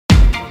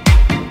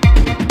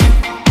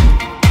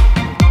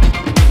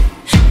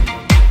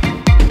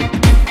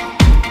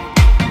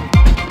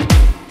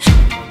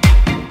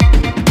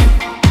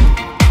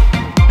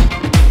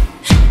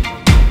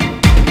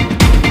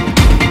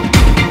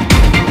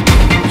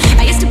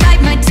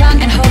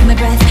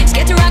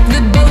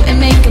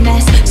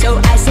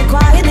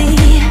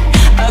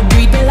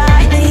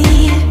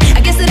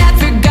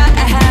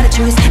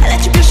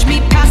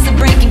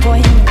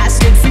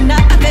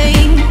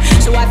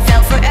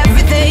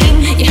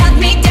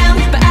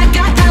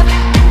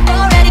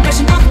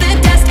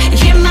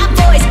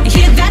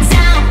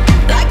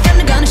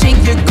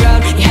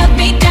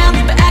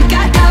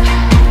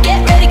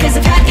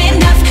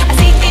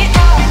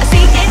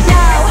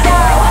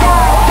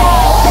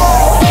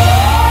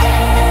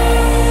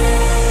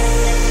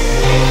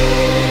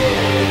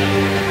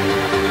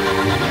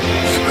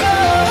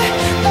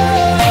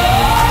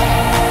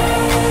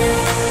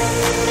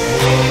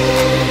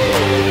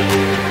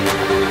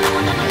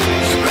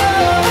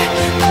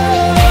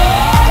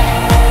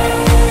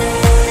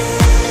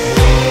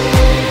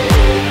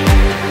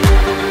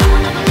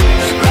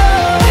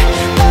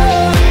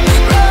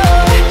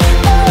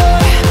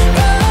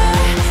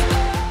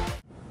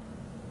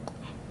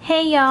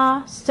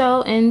y'all,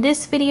 so in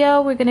this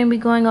video we're going to be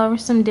going over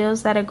some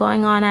deals that are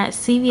going on at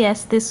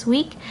CVS this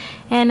week.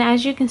 And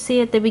as you can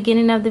see at the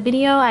beginning of the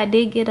video, I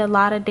did get a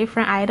lot of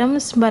different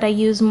items, but I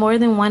used more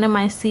than one of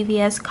my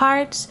CVS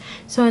cards.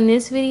 So in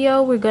this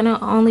video we're going to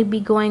only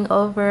be going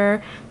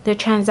over the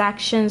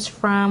transactions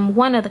from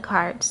one of the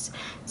cards.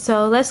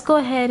 So let's go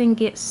ahead and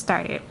get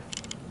started.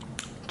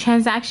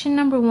 Transaction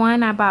number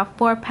one, I bought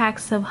 4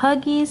 packs of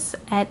Huggies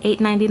at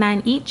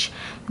 $8.99 each.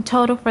 The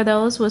total for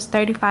those was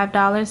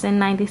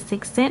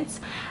 $35.96.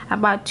 I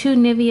bought 2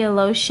 Nivea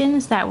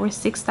lotions that were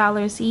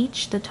 $6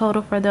 each. The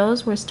total for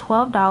those was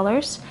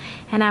 $12.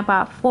 And I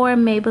bought 4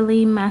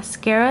 Maybelline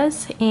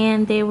mascaras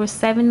and they were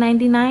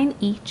 $7.99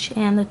 each.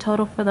 And the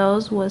total for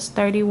those was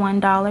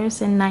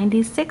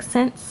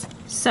 $31.96.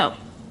 So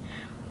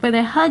for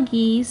the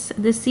Huggies,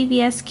 the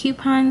CVS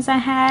coupons I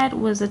had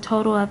was a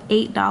total of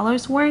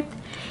 $8 worth.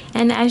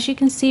 And as you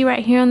can see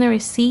right here on the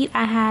receipt,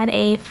 I had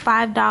a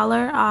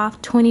 $5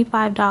 off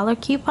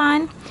 $25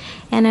 coupon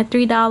and a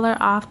 $3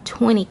 off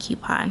 20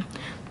 coupon.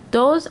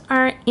 Those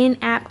are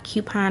in-app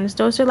coupons.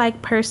 Those are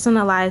like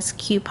personalized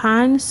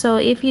coupons. So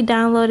if you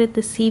downloaded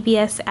the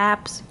CVS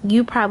apps,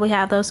 you probably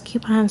have those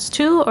coupons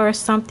too, or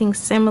something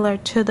similar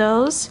to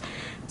those.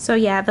 So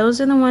yeah,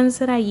 those are the ones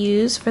that I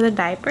use for the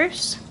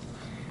diapers.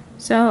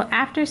 So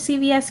after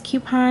CVS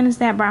coupons,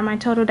 that brought my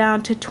total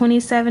down to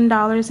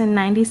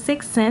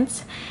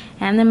 $27.96,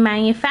 and the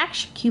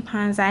manufacturer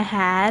coupons I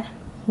had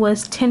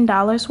was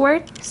 $10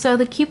 worth. So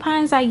the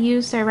coupons I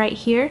used are right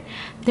here.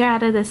 They're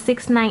out of the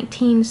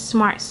 619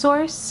 Smart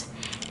Source,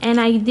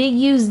 and I did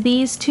use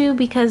these two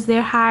because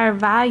they're higher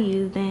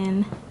value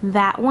than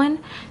that one.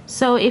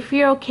 So if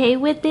you're okay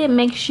with it,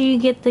 make sure you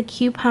get the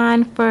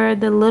coupon for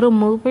the Little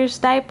Movers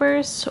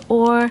diapers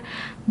or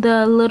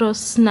the Little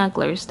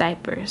Snugglers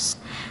diapers.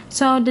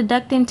 So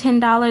deducting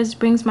 $10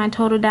 brings my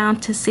total down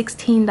to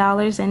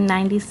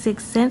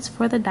 $16.96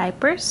 for the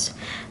diapers.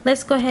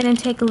 Let's go ahead and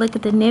take a look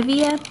at the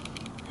Nivea.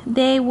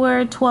 They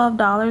were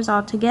 $12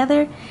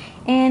 altogether,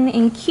 and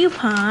in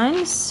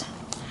coupons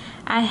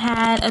I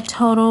had a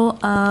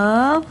total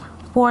of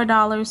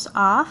 $4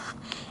 off,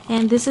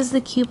 and this is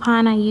the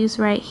coupon I use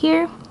right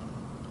here.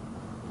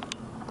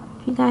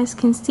 If you guys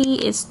can see,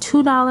 it's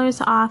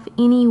 $2 off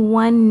any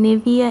one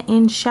Nivea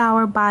in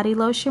shower body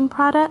lotion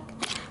product.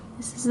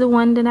 This is the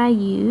one that I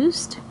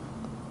used,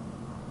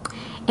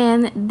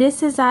 and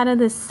this is out of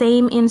the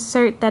same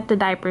insert that the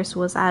diapers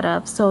was out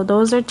of, so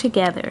those are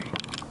together.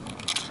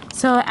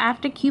 So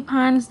after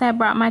coupons, that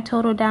brought my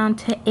total down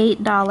to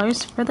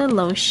 $8 for the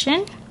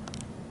lotion.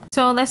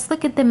 So let's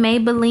look at the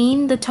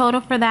Maybelline. The total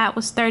for that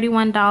was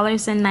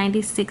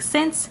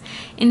 $31.96.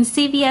 In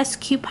CVS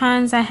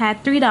coupons, I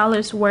had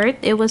 $3 worth.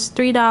 It was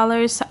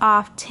 $3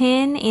 off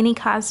 10 any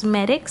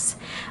cosmetics.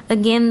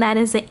 Again, that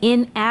is an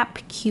in-app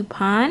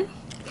coupon.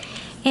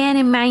 And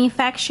in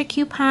manufacturer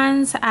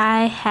coupons,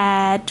 I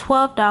had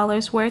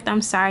 $12 worth.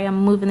 I'm sorry,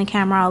 I'm moving the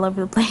camera all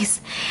over the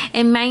place.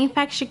 In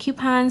manufacturer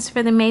coupons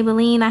for the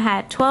Maybelline, I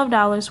had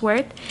 $12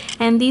 worth.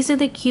 And these are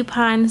the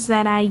coupons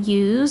that I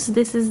use.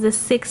 This is the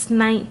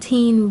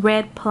 619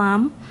 Red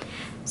Plum.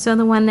 So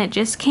the one that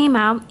just came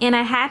out. And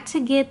I had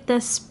to get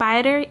the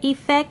Spider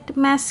Effect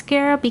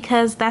mascara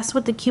because that's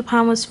what the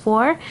coupon was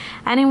for.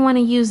 I didn't want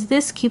to use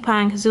this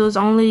coupon because it was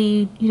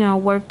only,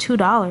 worth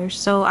 $2.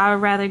 So I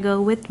would rather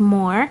go with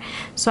more.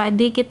 So I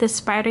did get the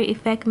Spider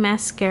Effect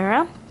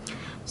mascara.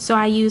 So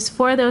I used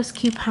 4 of those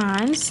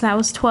coupons. That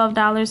was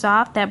 $12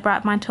 off. That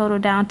brought my total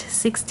down to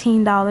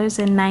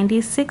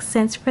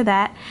 $16.96 for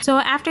that. So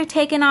after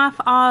taking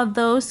off all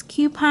those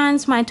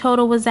coupons, my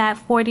total was at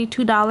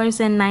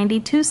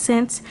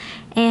 $42.92.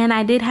 And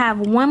I did have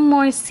one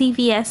more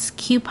CVS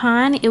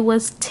coupon. It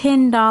was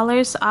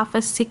 $10 off a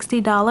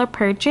 $60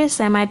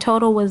 purchase, and my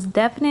total was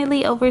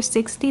definitely over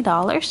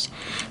 $60.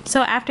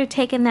 So after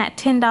taking that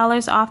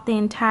 $10 off the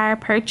entire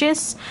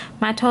purchase,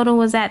 my total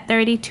was at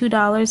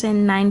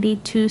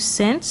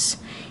 $32.92,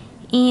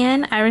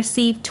 and I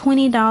received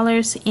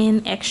 $20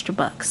 in extra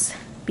bucks.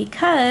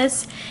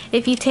 Because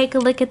if you take a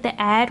look at the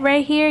ad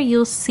right here,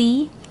 you'll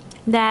see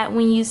that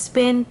when you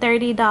spend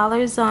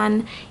 $30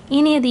 on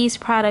any of these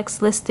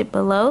products listed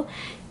below,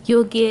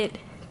 you'll get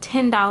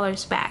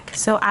 $10 back.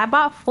 So I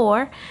bought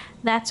 4.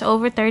 That's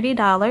over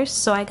 $30,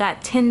 so I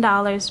got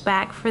 $10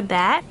 back for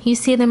that. You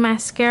see the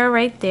mascara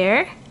right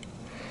there,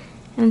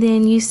 and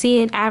then you see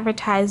it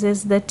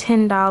advertises the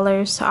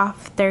 $10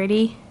 off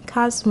 30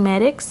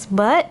 cosmetics,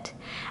 but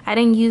I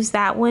didn't use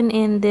that one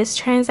in this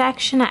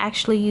transaction. I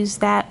actually used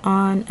that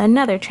on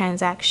another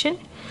transaction.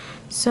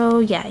 So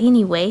yeah,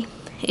 anyway,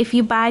 if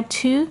you buy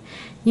 2,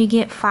 you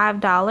get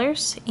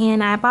 $5,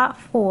 and I bought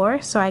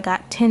 4, so I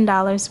got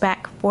 $10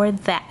 back for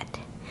that.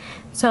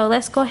 So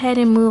let's go ahead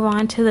and move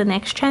on to the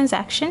next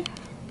transaction.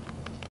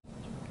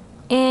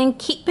 And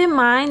keep in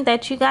mind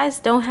that you guys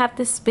don't have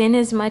to spend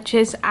as much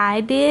as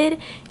I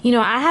did. You know,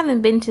 I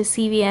haven't been to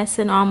CVS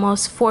in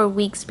almost 4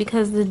 weeks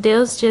because the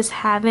deals just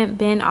haven't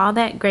been all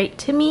that great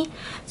to me.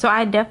 So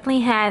I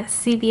definitely had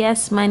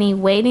CVS money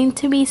waiting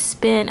to be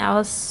spent. I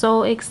was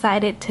so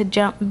excited to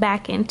jump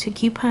back into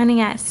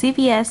couponing at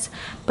CVS.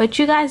 But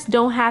you guys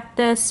don't have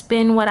to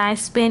spend what I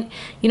spent.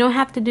 You don't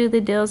have to do the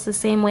deals the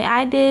same way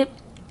I did.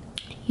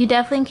 You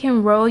definitely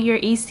can roll your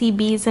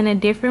ECBs in a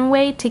different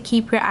way to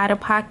keep your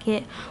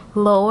out-of-pocket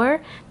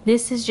lower.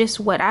 This is just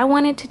what I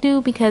wanted to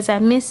do because I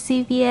missed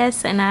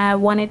CVS and I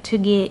wanted to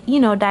get, you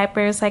know,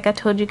 diapers like I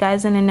told you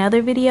guys in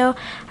another video.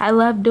 I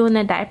love doing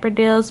the diaper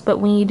deals, but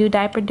when you do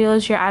diaper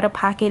deals, your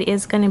out-of-pocket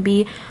is going to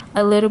be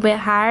a little bit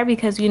higher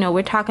because, you know,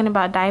 we're talking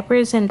about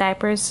diapers, and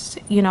diapers,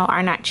 you know,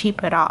 are not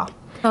cheap at all.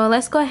 So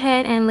let's go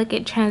ahead and look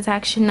at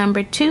transaction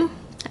number 2.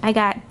 I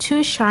got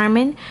 2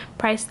 CHARMIN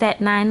priced at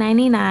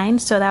 $9.99,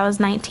 so that was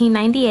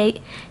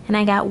 $19.98, and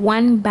I got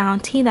 1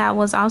 Bounty that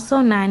was also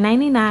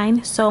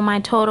 $9.99, so my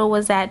total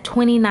was at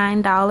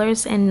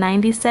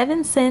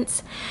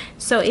 $29.97.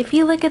 So if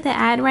you look at the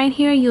ad right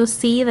here, you'll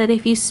see that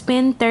if you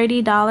spend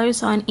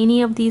 $30 on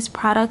any of these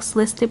products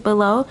listed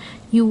below,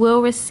 you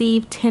will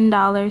receive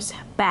 $10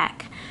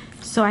 back.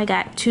 So I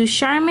got 2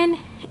 CHARMIN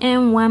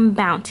and 1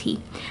 Bounty.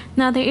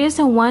 Now there is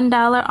a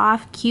 $1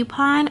 off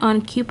coupon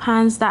on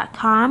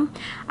coupons.com.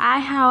 I,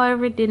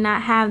 however, did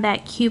not have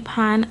that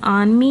coupon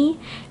on me,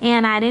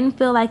 and I didn't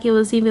feel like it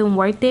was even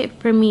worth it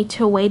for me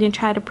to wait and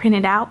try to print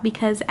it out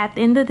because at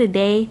the end of the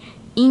day,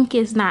 ink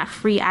is not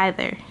free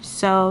either.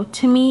 So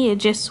to me, it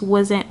just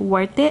wasn't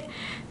worth it.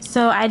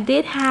 So I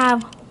did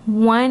have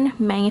 1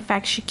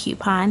 manufacturer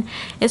coupon.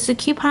 It's a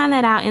coupon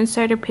that I'll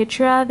insert a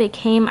picture of. It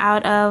came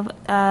out of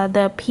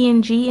the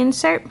PNG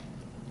insert.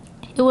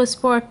 It was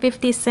for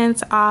 50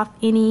 cents off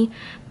any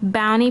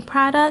Bounty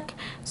product,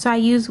 so I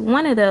used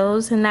 1 of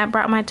those, and that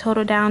brought my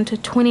total down to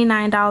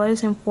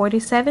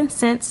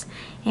 $29.47.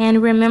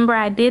 And remember,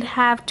 I did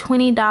have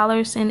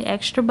 $20 in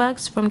extra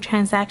bucks from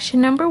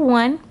transaction number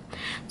 1,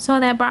 so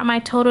that brought my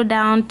total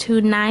down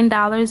to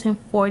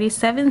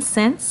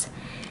 $9.47.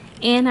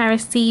 And I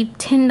received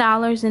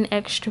 $10 in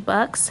extra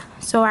bucks,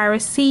 so I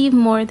received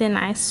more than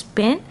I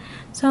spent.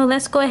 So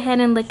let's go ahead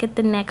and look at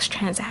the next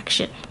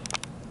transaction.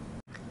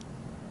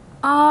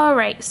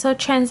 Alright, so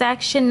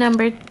transaction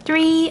number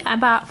 3, I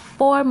bought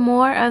 4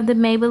 more of the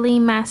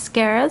Maybelline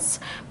mascaras,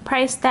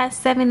 priced at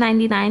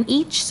 $7.99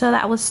 each, so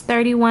that was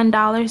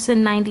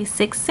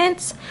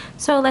 $31.96.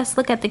 So let's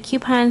look at the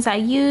coupons I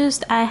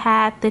used. I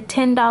had the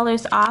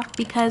 $10 off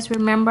because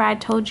remember I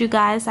told you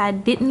guys I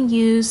didn't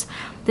use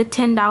the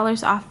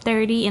 $10 off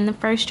 30 in the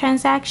first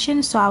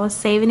transaction, so I was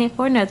saving it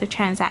for another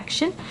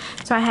transaction.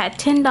 So I had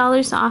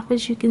 $10 off,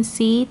 as you can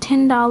see,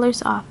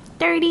 $10 off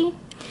 30.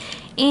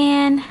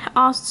 And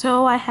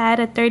also I had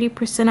a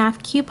 30%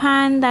 off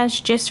coupon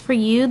that's just for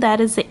you. That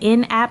is the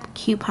in-app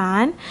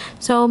coupon.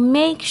 So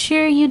make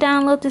sure you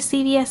download the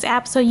CVS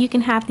app so you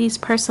can have these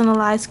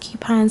personalized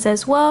coupons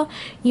as well.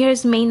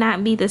 Yours may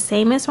not be the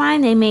same as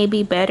mine. They may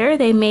be better.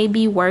 They may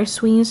be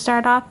worse when you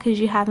start off because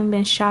you haven't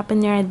been shopping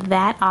there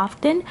that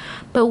often.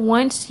 But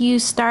once you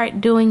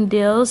start doing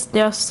deals,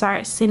 they'll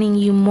start sending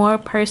you more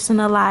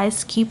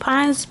personalized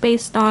coupons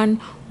based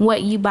on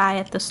what you buy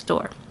at the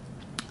store.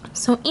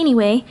 So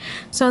anyway,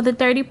 so the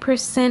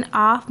 30%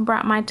 off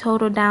brought my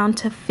total down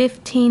to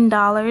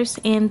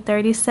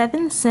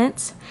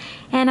 $15.37.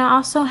 And I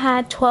also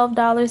had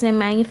 $12 in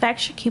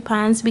manufacturer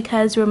coupons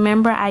because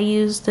remember I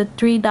used the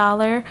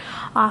 $3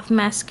 off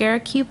mascara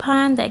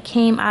coupon that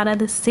came out of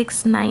the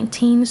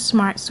 $6.19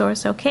 Smart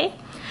Source, okay?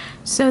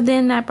 So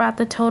then that brought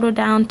the total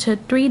down to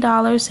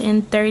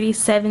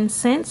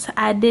 $3.37.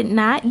 I did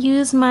not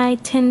use my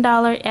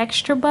 $10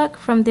 extra buck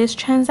from this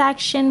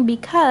transaction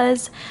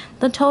because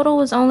the total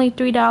was only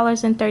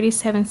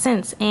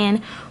 $3.37.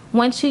 And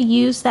once you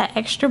use that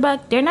extra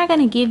buck, they're not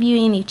going to give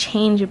you any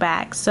change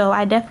back. So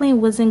I definitely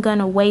wasn't going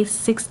to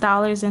waste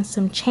 $6 and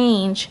some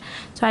change.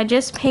 So I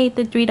just paid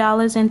the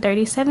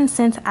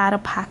 $3.37 out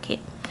of pocket.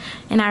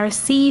 And I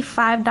received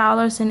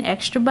 $5 in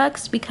extra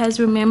bucks because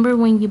remember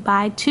when you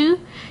buy 2,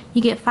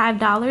 you get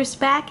 $5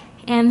 back,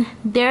 and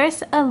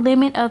there's a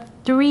limit of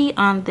 3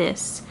 on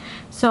this.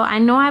 So I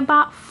know I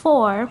bought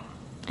 4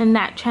 in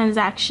that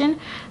transaction,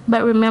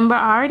 but remember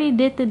I already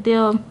did the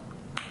deal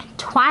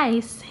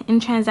twice in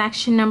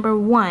transaction number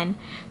 1,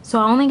 so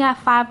I only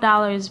got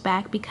 $5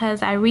 back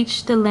because I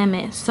reached the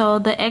limit. So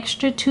the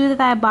extra 2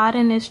 that I bought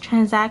in this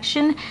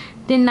transaction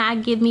did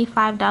not give me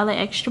 $5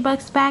 extra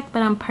bucks back,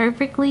 but I'm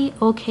perfectly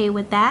okay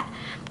with that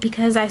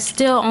because I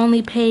still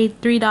only paid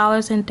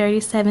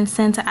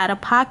 $3.37 out of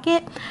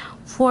pocket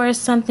for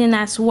something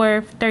that's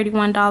worth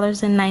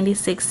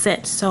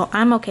 $31.96. So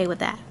I'm okay with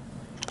that.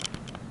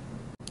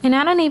 And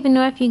I don't even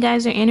know if you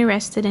guys are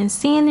interested in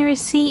seeing the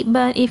receipt,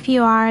 but if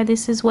you are,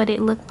 this is what it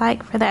looked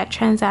like for that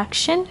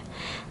transaction.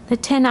 The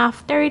 10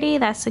 off 30,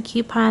 that's a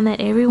coupon that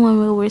everyone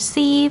will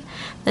receive.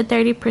 The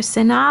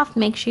 30% off,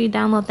 make sure you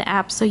download the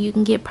app so you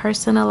can get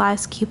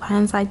personalized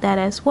coupons like that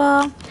as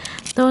well.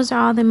 Those are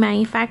all the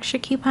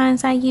manufacturer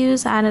coupons I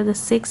use out of the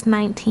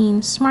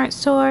 619 Smart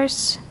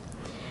Source.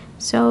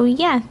 So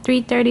yeah,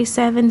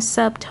 337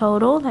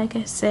 subtotal, like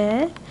I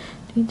said,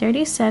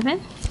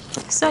 337.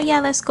 So yeah,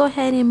 let's go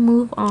ahead and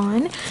move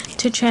on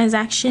to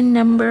transaction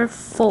number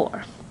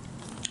 4.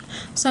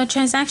 So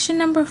transaction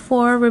number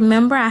 4,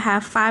 remember I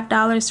have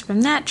 $5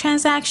 from that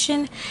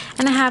transaction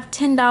and I have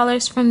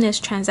 $10 from this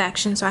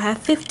transaction. So I have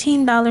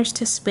 $15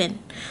 to spend.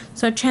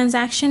 So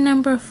transaction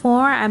number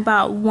 4, I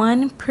bought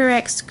 1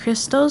 Purex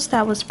crystals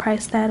that was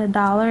priced at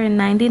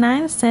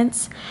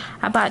 $1.99.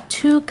 I bought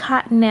 2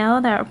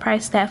 Cottonelle that were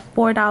priced at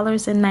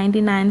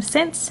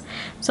 $4.99.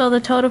 So the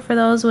total for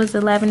those was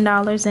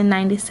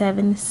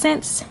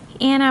 $11.97.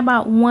 And I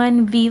bought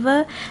 1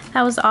 Viva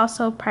that was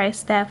also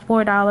priced at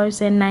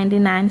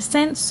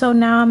 $4.99. So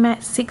now I'm at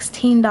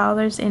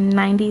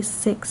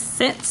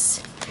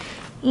 $16.96.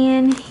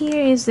 And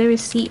here is the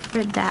receipt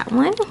for that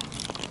one.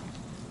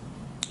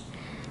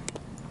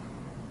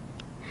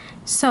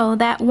 So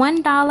that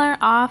 $1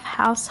 off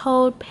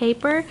household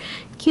paper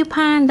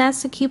coupon,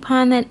 that's a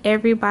coupon that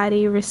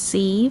everybody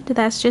received.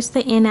 That's just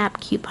the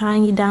in-app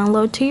coupon you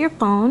download to your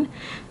phone.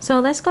 So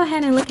let's go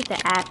ahead and look at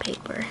the ad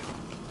paper.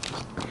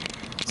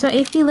 So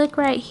if you look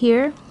right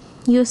here,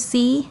 you'll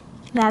see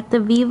that the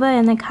Viva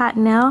and the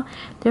Cottonelle,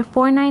 they're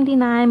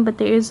 $4.99, but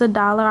there is a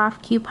 $1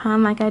 off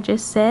coupon like I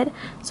just said.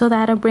 So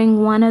that'll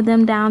bring one of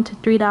them down to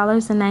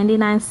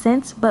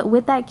 $3.99. But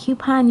with that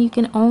coupon, you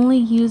can only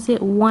use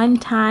it one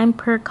time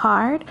per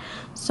card.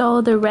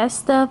 So the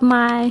rest of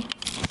my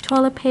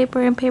toilet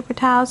paper and paper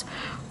towels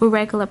were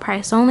regular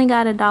price. Only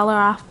got a $1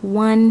 off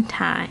one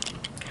time.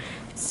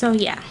 So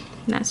yeah,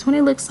 that's what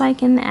it looks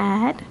like in the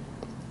ad.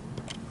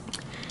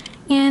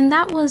 And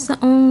that was the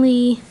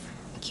only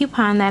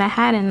coupon that I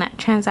had in that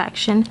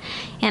transaction,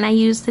 and I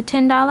used the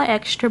 $10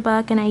 extra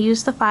buck and I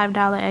used the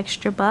 $5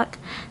 extra buck.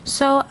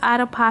 So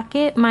out of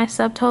pocket my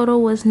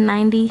subtotal was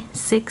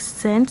 96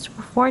 cents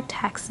before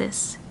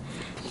taxes.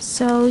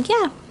 So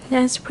yeah,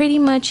 that's pretty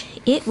much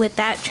it with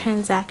that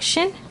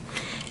transaction.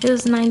 It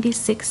was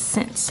 96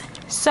 cents.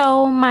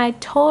 So my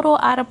total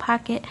out of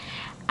pocket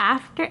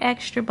after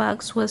extra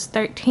bucks was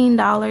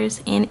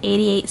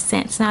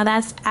 $13.88. Now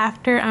that's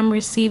after I'm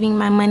receiving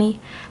my money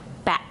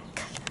back.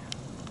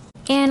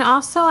 And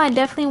also I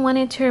definitely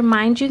wanted to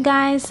remind you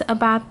guys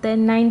about the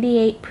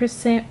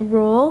 98%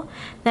 rule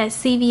that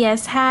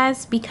CVS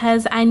has,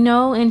 because I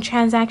know in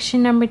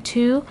transaction number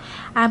 2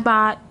 I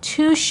bought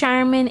 2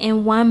 CHARMIN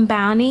and 1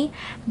 Bounty.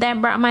 That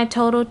brought my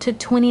total to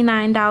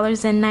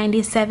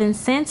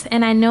 $29.97,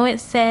 and I know it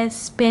says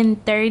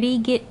spend 30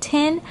 get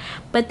 10,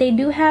 but they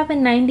do have a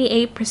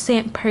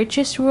 98%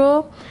 purchase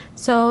rule.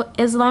 So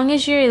as long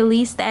as you're at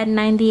least at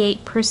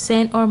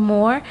 98% or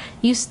more,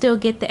 you still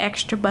get the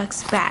extra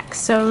bucks back.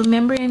 So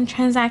remember in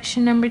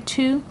transaction number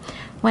 2,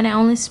 when I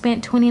only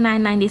spent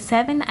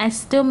 $29.97, I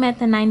still met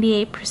the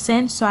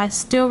 98%, so I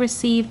still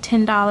received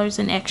 $10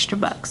 in extra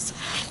bucks.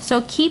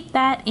 So keep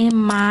that in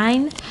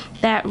mind,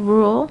 that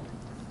rule,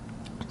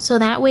 so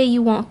that way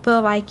you won't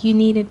feel like you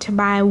needed to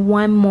buy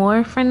one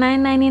more for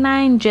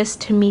 $9.99 just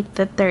to meet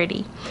the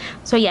 30.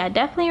 So yeah,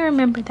 definitely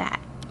remember that.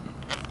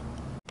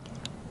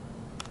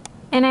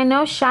 And I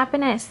know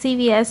shopping at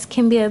CVS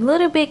can be a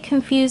little bit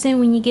confusing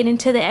when you get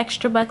into the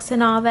extra bucks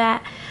and all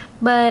that,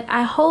 but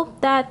I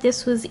hope that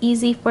this was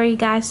easy for you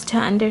guys to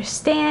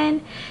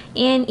understand.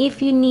 And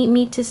if you need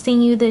me to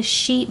send you the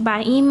sheet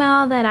by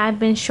email that I've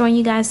been showing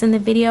you guys in the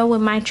video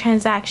with my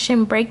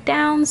transaction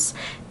breakdowns,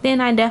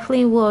 then I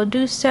definitely will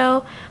do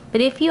so.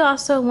 But if you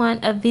also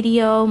want a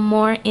video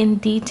more in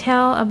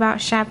detail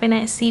about shopping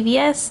at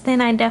CVS, then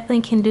I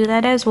definitely can do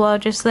that as well.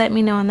 Just let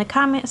me know in the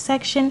comment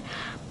section.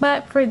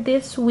 But for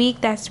this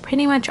week, that's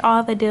pretty much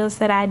all the deals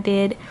that I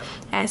did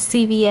at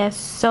CVS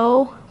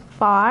so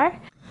far.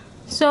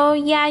 So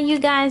yeah, you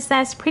guys,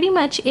 that's pretty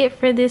much it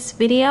for this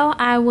video.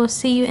 I will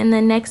see you in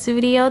the next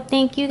video.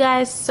 Thank you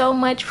guys so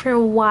much for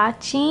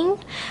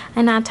watching,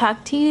 and I'll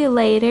talk to you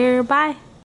later. Bye.